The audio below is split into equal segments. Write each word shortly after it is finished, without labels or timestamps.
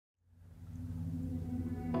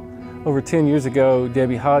Over 10 years ago,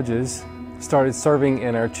 Debbie Hodges started serving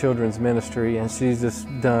in our children's ministry, and she's just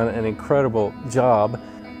done an incredible job.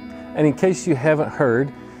 And in case you haven't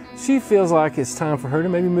heard, she feels like it's time for her to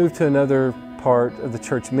maybe move to another part of the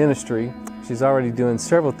church ministry. She's already doing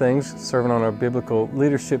several things, serving on our biblical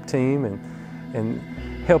leadership team and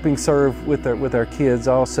helping serve with our kids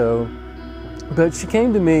also. But she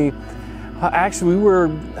came to me, actually we were,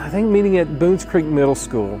 I think, meeting at Boones Creek Middle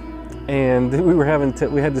School. And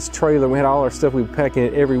we had this trailer, we had all our stuff, we would pack in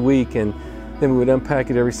it every week, and then we would unpack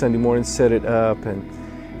it every Sunday morning, set it up,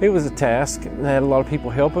 and it was a task. I had a lot of people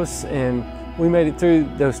help us, and we made it through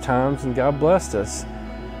those times, and God blessed us.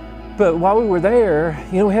 But while we were there,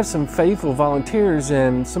 we have some faithful volunteers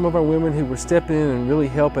and some of our women who were stepping in and really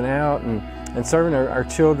helping out and serving our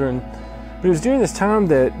children. But it was during this time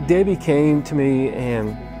that Debbie came to me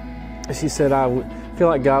and she said, I feel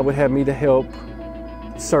like God would have me to help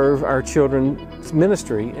serve our children's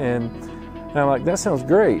ministry. And I'm like, that sounds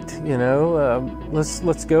great,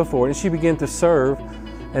 let's go for it. And she began to serve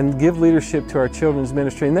and give leadership to our children's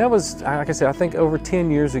ministry. And that was, like I said, I think over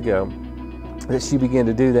 10 years ago that she began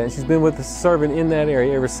to do that. And she's been with us serving in that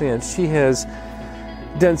area ever since. She has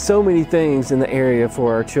done so many things in the area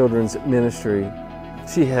for our children's ministry.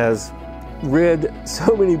 She has read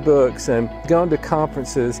so many books and gone to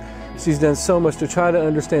conferences. She's done so much to try to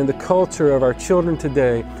understand the culture of our children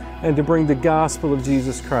today and to bring the gospel of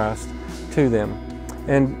Jesus Christ to them.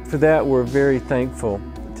 And for that, we're very thankful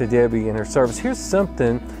to Debbie and her service. Here's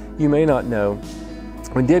something you may not know.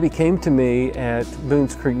 When Debbie came to me at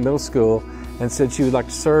Boones Creek Middle School and said she would like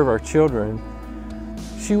to serve our children,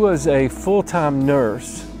 she was a full-time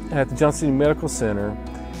nurse at the Johnson City Medical Center,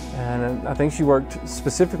 and I think she worked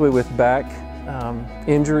specifically with back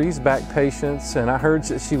injuries, back patients, and I heard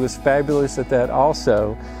that she was fabulous at that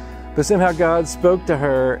also. But somehow God spoke to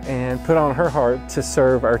her and put on her heart to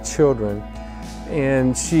serve our children.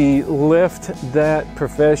 And she left that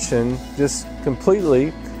profession just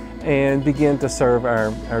completely and began to serve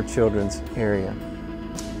our children's area.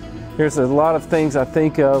 There's a lot of things I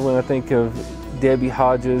think of when I think of Debbie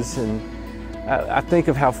Hodges, and I think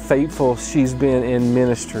of how faithful she's been in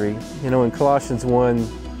ministry. In Colossians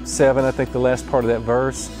 1:7, I think the last part of that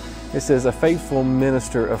verse, it says, a faithful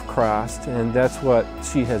minister of Christ, and that's what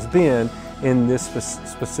she has been in this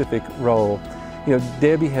specific role.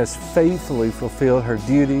 Debbie has faithfully fulfilled her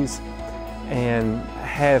duties and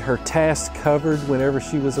had her tasks covered whenever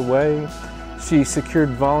she was away. She secured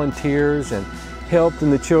volunteers and helped in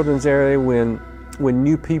the children's area when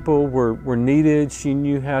new people were needed. She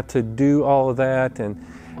knew how to do all of that.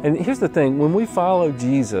 And here's the thing, when we follow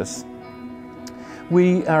Jesus,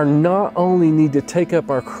 we are not only need to take up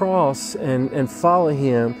our cross and follow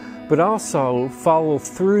Him, but also follow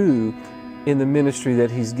through in the ministry that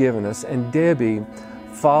He's given us. And Debbie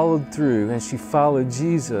followed through, and she followed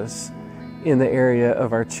Jesus in the area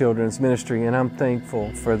of our children's ministry, and I'm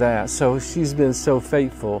thankful for that. So she's been so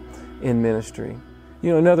faithful in ministry.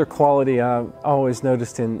 Another quality I've always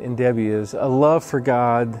noticed in Debbie is a love for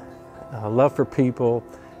God, a love for people,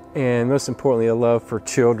 and most importantly, a love for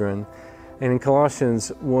children. And in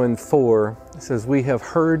Colossians 1:4, it says, we have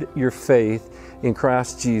heard your faith in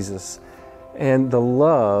Christ Jesus and the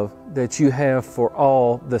love that you have for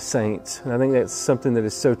all the saints. And I think that's something that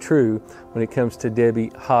is so true when it comes to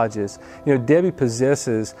Debbie Hodges. Debbie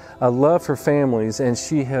possesses a love for families, and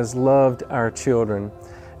she has loved our children.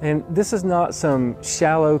 And this is not some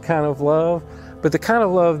shallow kind of love, but the kind of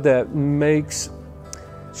love that makes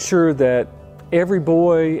sure that every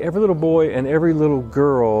little boy and every little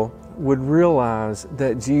girl would realize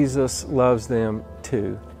that Jesus loves them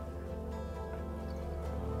too.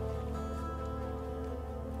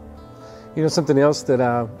 Something else that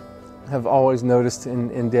I have always noticed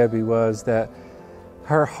in Debbie was that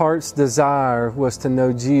her heart's desire was to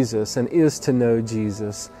know Jesus and is to know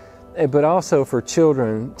Jesus, but also for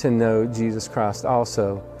children to know Jesus Christ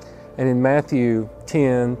also. And in Matthew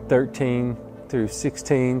 10:13 through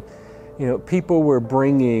 16, people were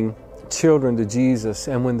bringing children to Jesus,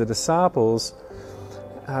 and when the disciples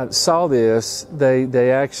saw this,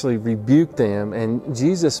 they actually rebuked them, and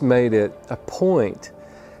Jesus made it a point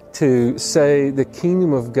to say the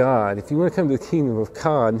kingdom of God, if you want to come to the kingdom of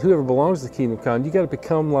God, and whoever belongs to the kingdom of God, you got to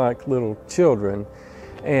become like little children.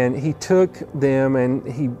 And He took them and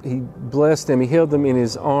he blessed them, He held them in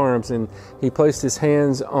His arms, and He placed His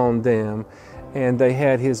hands on them, and they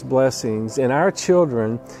had His blessings. And our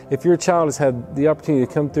children, if your child has had the opportunity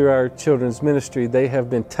to come through our children's ministry, they have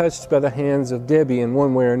been touched by the hands of Debbie in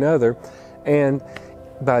one way or another, and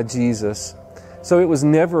by Jesus. So it was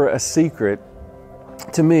never a secret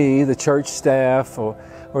to me, the church staff, or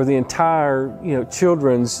the entire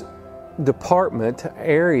children's department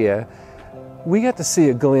area, we got to see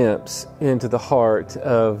a glimpse into the heart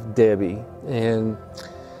of Debbie. And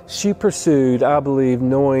she pursued, I believe,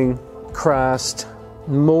 knowing Christ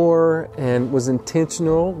more and was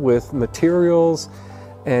intentional with materials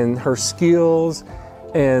and her skills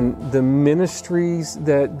and the ministries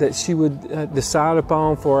that she would decide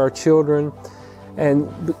upon for our children,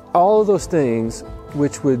 and all of those things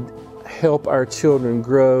which would help our children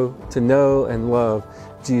grow to know and love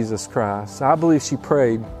Jesus Christ. I believe she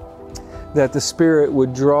prayed that the Spirit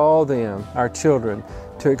would draw them, our children,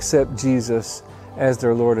 to accept Jesus as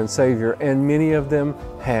their Lord and Savior, and many of them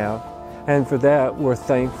have, and for that we're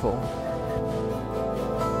thankful.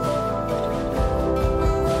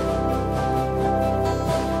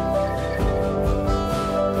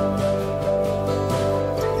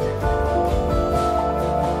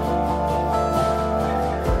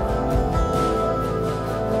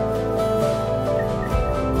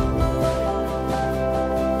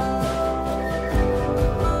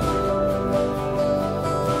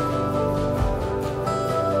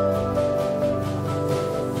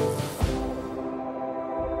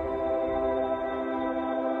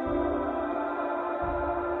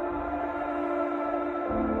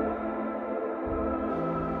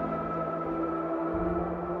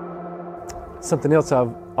 Something else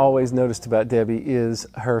I've always noticed about Debbie is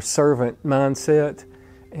her servant mindset.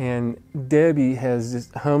 And Debbie has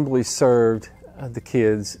just humbly served the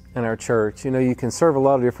kids in our church. You know, you can serve a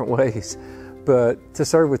lot of different ways, but to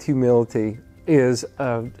serve with humility is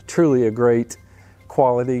truly a great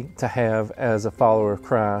quality to have as a follower of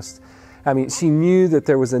Christ. I mean, she knew that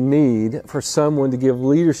there was a need for someone to give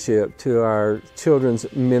leadership to our children's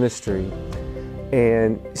ministry.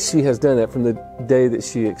 And she has done that from the day that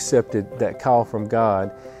she accepted that call from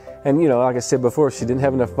God. And, you know, like I said before, if she didn't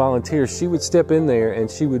have enough volunteers, she would step in there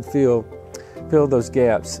and she would fill those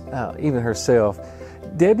gaps, even herself.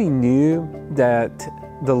 Debbie knew that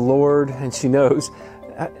the Lord, and she knows,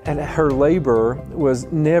 and her labor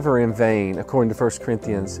was never in vain, according to 1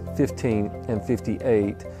 Corinthians 15 and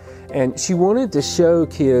 58. And she wanted to show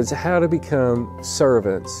kids how to become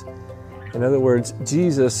servants. In other words,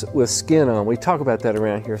 Jesus with skin on. We talk about that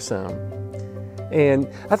around here some. And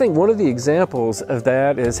I think one of the examples of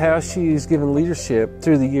that is how she's given leadership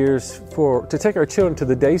through the years to take our children to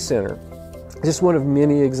the day center. Just one of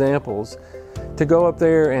many examples. To go up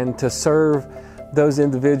there and to serve those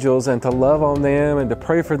individuals and to love on them and to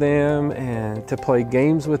pray for them and to play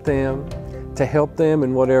games with them, to help them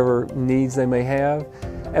in whatever needs they may have.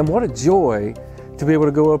 And what a joy to be able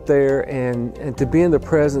to go up there and to be in the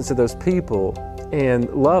presence of those people and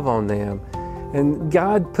love on them. And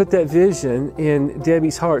God put that vision in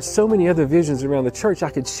Debbie's heart. So many other visions around the church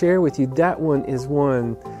I could share with you. That one is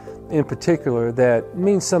one in particular that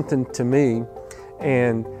means something to me,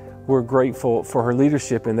 and we're grateful for her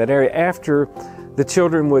leadership in that area. After the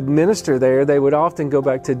children would minister there, they would often go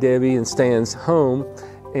back to Debbie and Stan's home,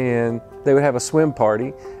 and they would have a swim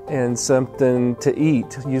party and something to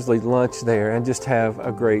eat, usually lunch there, and just have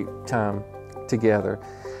a great time together.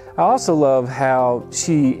 I also love how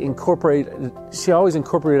she always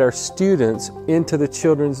incorporated our students into the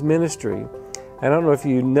children's ministry. And I don't know if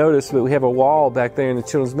you noticed, but we have a wall back there in the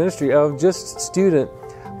children's ministry of just student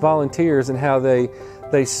volunteers and how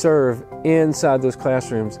they serve inside those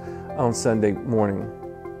classrooms on Sunday morning.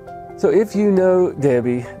 So if you know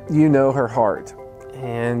Debbie, you know her heart.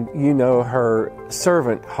 And you know her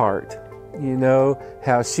servant heart. You know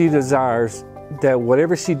how she desires that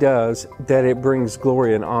whatever she does, that it brings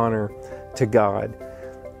glory and honor to God.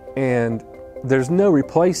 And there's no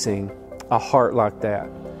replacing a heart like that.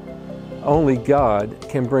 Only God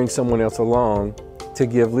can bring someone else along to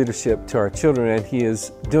give leadership to our children, and He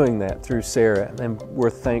is doing that through Sarah, and we're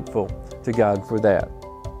thankful to God for that.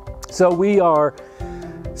 So we are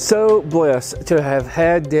so blessed to have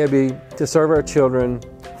had Debbie to serve our children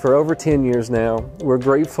for over 10 years now. We're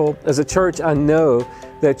grateful. As a church, I know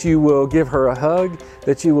that you will give her a hug,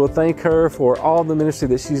 that you will thank her for all the ministry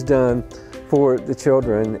that she's done for the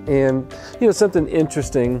children. And, you know, something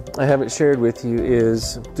interesting I haven't shared with you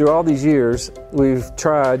is through all these years, we've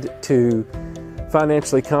tried to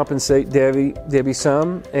financially compensate Debbie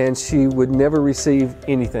some, and she would never receive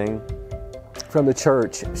anything from the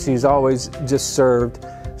church. She's always just served.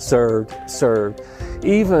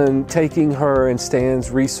 Even taking her and Stan's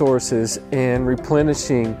resources and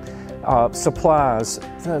replenishing supplies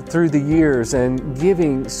through the years and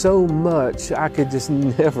giving so much. I could just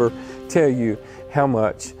never tell you how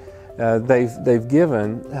much they've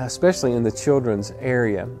given, especially in the children's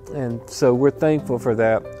area. And so we're thankful for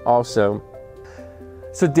that also.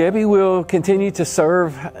 So Debbie will continue to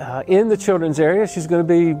serve in the children's area. She's going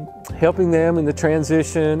to be helping them in the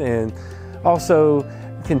transition and also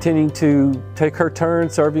continuing to take her turn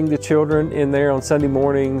serving the children in there on Sunday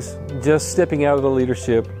mornings, just stepping out of the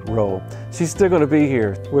leadership role. She's still going to be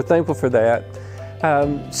here. We're thankful for that.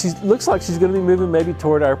 She looks like she's going to be moving maybe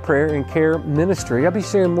toward our prayer and care ministry. I'll be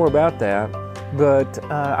sharing more about that, but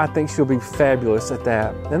I think she'll be fabulous at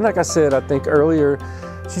that. And like I said, I think earlier,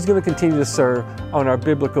 she's going to continue to serve on our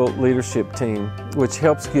biblical leadership team, which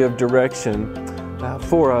helps give direction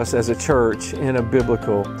for us as a church in a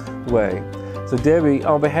biblical way. So Debbie,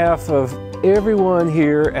 on behalf of everyone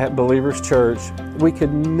here at Believers Church, we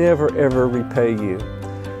could never ever repay you.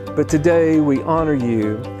 But today we honor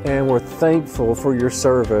you and we're thankful for your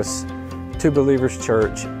service to Believers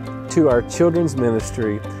Church, to our children's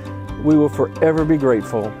ministry. We will forever be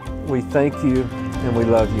grateful. We thank you and we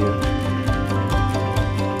love you.